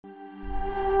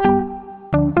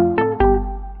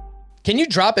Can you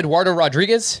drop Eduardo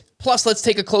Rodriguez? Plus, let's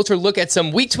take a closer look at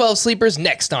some Week 12 sleepers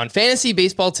next on Fantasy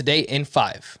Baseball Today in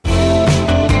 5.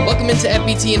 Welcome into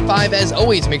FBT in 5. As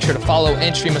always, make sure to follow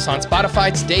and stream us on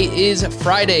Spotify. Today is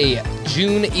Friday,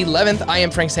 June 11th. I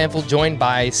am Frank Stanfield, joined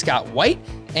by Scott White.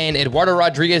 And Eduardo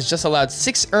Rodriguez just allowed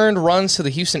 6 earned runs to the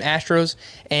Houston Astros,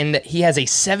 and he has a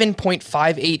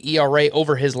 7.58 ERA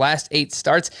over his last 8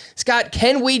 starts. Scott,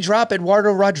 can we drop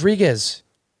Eduardo Rodriguez?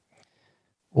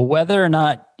 Well, whether or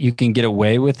not you can get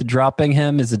away with dropping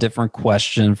him is a different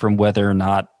question from whether or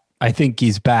not I think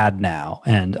he's bad now.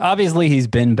 And obviously he's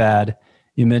been bad.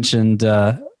 You mentioned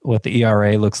what the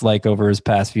ERA looks like over his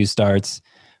past few starts.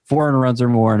 4 earned runs or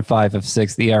more in 5 of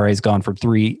 6. The ERA has gone from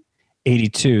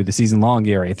 3.82, the season-long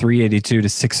ERA, 3.82 to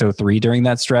 6.03 during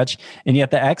that stretch. And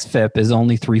yet the xFIP is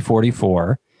only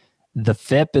 3.44. The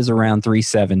FIP is around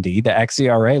 3.70. The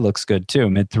xERA looks good too,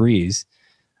 mid-threes.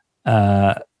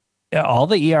 All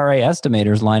the ERA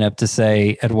estimators line up to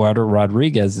say Eduardo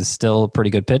Rodriguez is still a pretty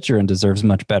good pitcher and deserves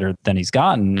much better than he's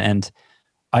gotten. And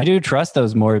I do trust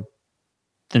those more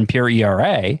than pure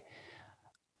ERA.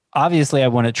 Obviously, I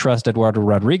want to trust Eduardo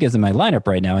Rodriguez in my lineup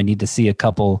right now. I need to see a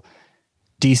couple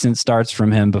decent starts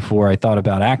from him before I thought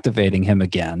about activating him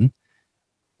again.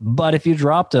 But if you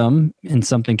dropped him in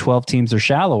something 12 teams or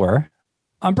shallower,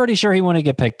 I'm pretty sure he wouldn't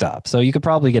get picked up. So you could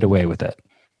probably get away with it.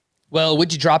 Well,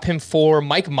 would you drop him for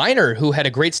Mike Minor, who had a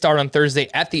great start on Thursday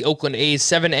at the Oakland A's?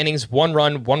 7 innings, 1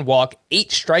 run, 1 walk, 8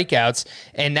 strikeouts.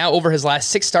 And now over his last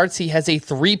 6 starts, he has a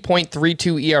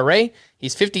 3.32 ERA.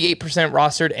 He's 58%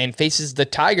 rostered and faces the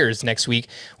Tigers next week.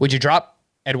 Would you drop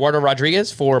Eduardo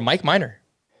Rodriguez for Mike Minor?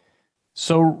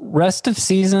 So rest of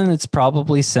season, it's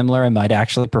probably similar. I might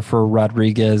actually prefer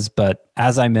Rodriguez, but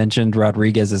as I mentioned,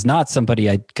 Rodriguez is not somebody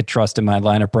I could trust in my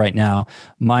lineup right now.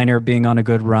 Minor being on a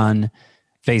good run,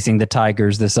 facing the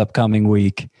Tigers this upcoming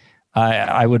week,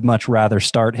 I would much rather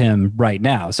start him right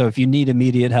now. So if you need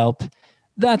immediate help,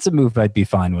 that's a move I'd be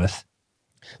fine with.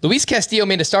 Luis Castillo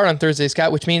made a start on Thursday,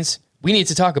 Scott, which means we need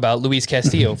to talk about Luis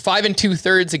Castillo. 5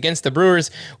 2/3 against the Brewers,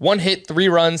 1 hit, 3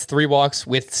 runs, 3 walks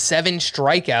with 7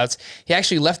 strikeouts. He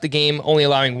actually left the game only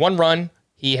allowing 1 run.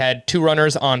 He had 2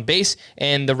 runners on base,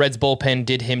 and the Reds bullpen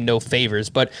did him no favors.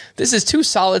 But this is 2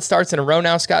 solid starts in a row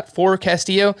now, Scott, for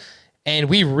Castillo, and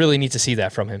we really need to see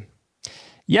that from him.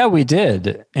 Yeah, we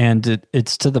did. And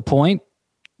it's to the point.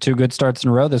 2 good starts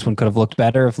in a row. This one could have looked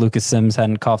better if Lucas Sims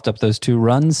hadn't coughed up those 2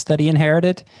 runs that he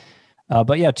inherited.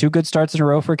 But yeah, 2 good starts in a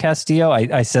row for Castillo.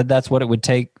 I said that's what it would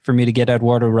take for me to get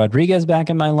Eduardo Rodriguez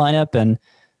back in my lineup. And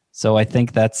so I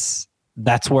think that's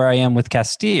where I am with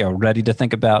Castillo, ready to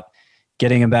think about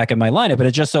getting him back in my lineup. But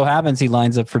it just so happens he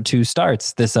lines up for 2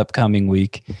 starts this upcoming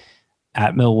week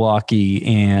at Milwaukee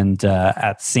and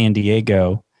at San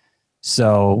Diego.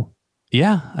 So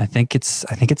yeah, I think it's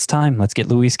time. Let's get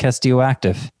Luis Castillo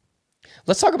active.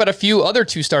 Let's talk about a few other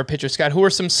 2-star pitchers, Scott. Who are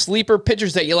some sleeper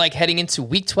pitchers that you like heading into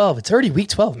Week 12? It's already Week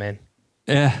 12, man.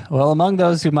 Yeah, well, among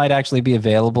those who might actually be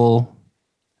available,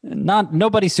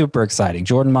 nobody super exciting.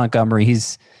 Jordan Montgomery,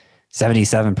 he's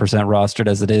 77% rostered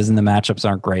as it is, and the matchups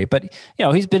aren't great. But,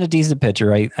 he's been a decent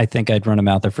pitcher. I think I'd run him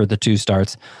out there for the 2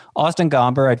 starts. Austin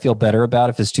Gomber, I'd feel better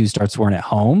about if his 2 starts weren't at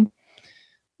home,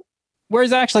 where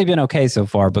he's actually been okay so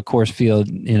far. But Coors Field,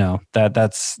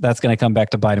 that's going to come back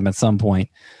to bite him at some point.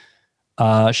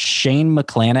 Shane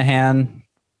McClanahan,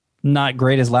 not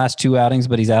great his last 2 outings,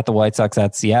 but he's at the White Sox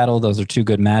at Seattle. Those are 2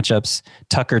 good matchups.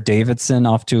 Tucker Davidson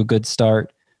off to a good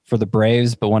start for the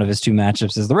Braves, but one of his 2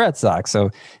 matchups is the Red Sox. So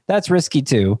that's risky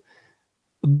too,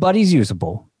 but he's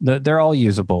usable. They're all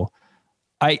usable.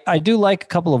 I do like a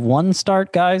couple of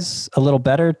 1-start guys a little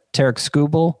better. Tarek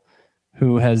Skubal,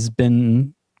 who has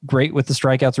been great with the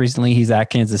strikeouts recently. He's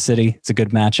at Kansas City. It's a good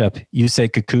matchup. Yusei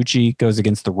Kikuchi goes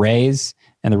against the Rays,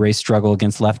 and the Rays struggle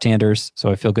against left-handers,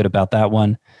 so I feel good about that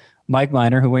one. Mike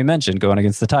Minor, who we mentioned, going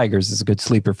against the Tigers, is a good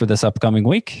sleeper for this upcoming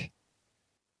week.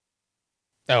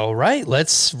 All right,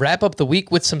 let's wrap up the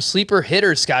week with some sleeper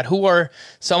hitters, Scott. Who are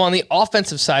some on the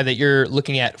offensive side that you're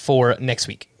looking at for next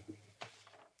week?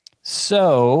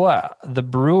 So the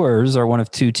Brewers are one of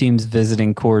 2 teams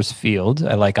visiting Coors Field.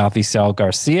 I like Avisail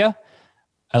Garcia.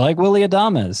 I like Willy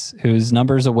Adames, whose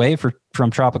numbers away from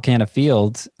Tropicana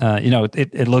Field.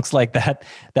 It looks like that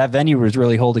venue was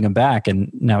really holding him back, and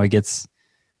now he gets a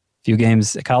few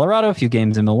games at Colorado, a few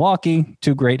games in Milwaukee,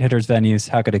 2 great hitters venues.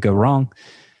 How could it go wrong?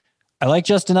 I like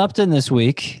Justin Upton this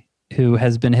week, who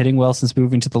has been hitting well since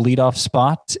moving to the leadoff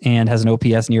spot and has an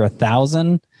OPS near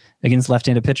 1,000 against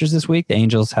left-handed pitchers this week. The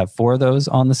Angels have 4 of those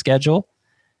on the schedule.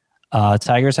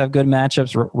 Tigers have good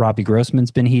matchups. Robbie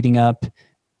Grossman's been heating up.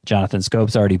 Jonathan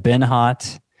Scope's already been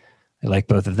hot. I like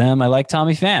both of them. I like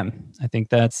Tommy Pham. I think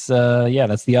that's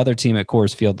the other team at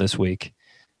Coors Field this week.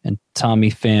 And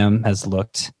Tommy Pham has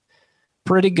looked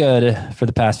pretty good for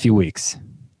the past few weeks.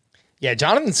 Yeah,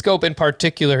 Jonathan Schoop in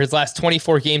particular, his last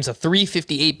 24 games, a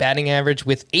 .358 batting average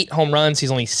with 8 home runs. He's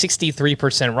only 63%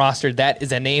 rostered. That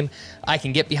is a name I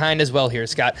can get behind as well here,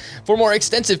 Scott. For more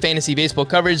extensive fantasy baseball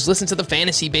coverage, listen to the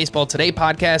Fantasy Baseball Today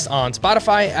podcast on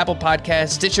Spotify, Apple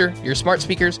Podcasts, Stitcher, your smart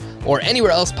speakers, or anywhere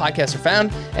else podcasts are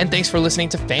found. And thanks for listening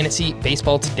to Fantasy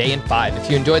Baseball Today in 5. If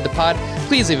you enjoyed the pod,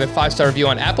 please leave a 5-star review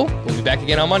on Apple. We'll be back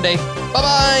again on Monday.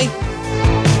 Bye-bye!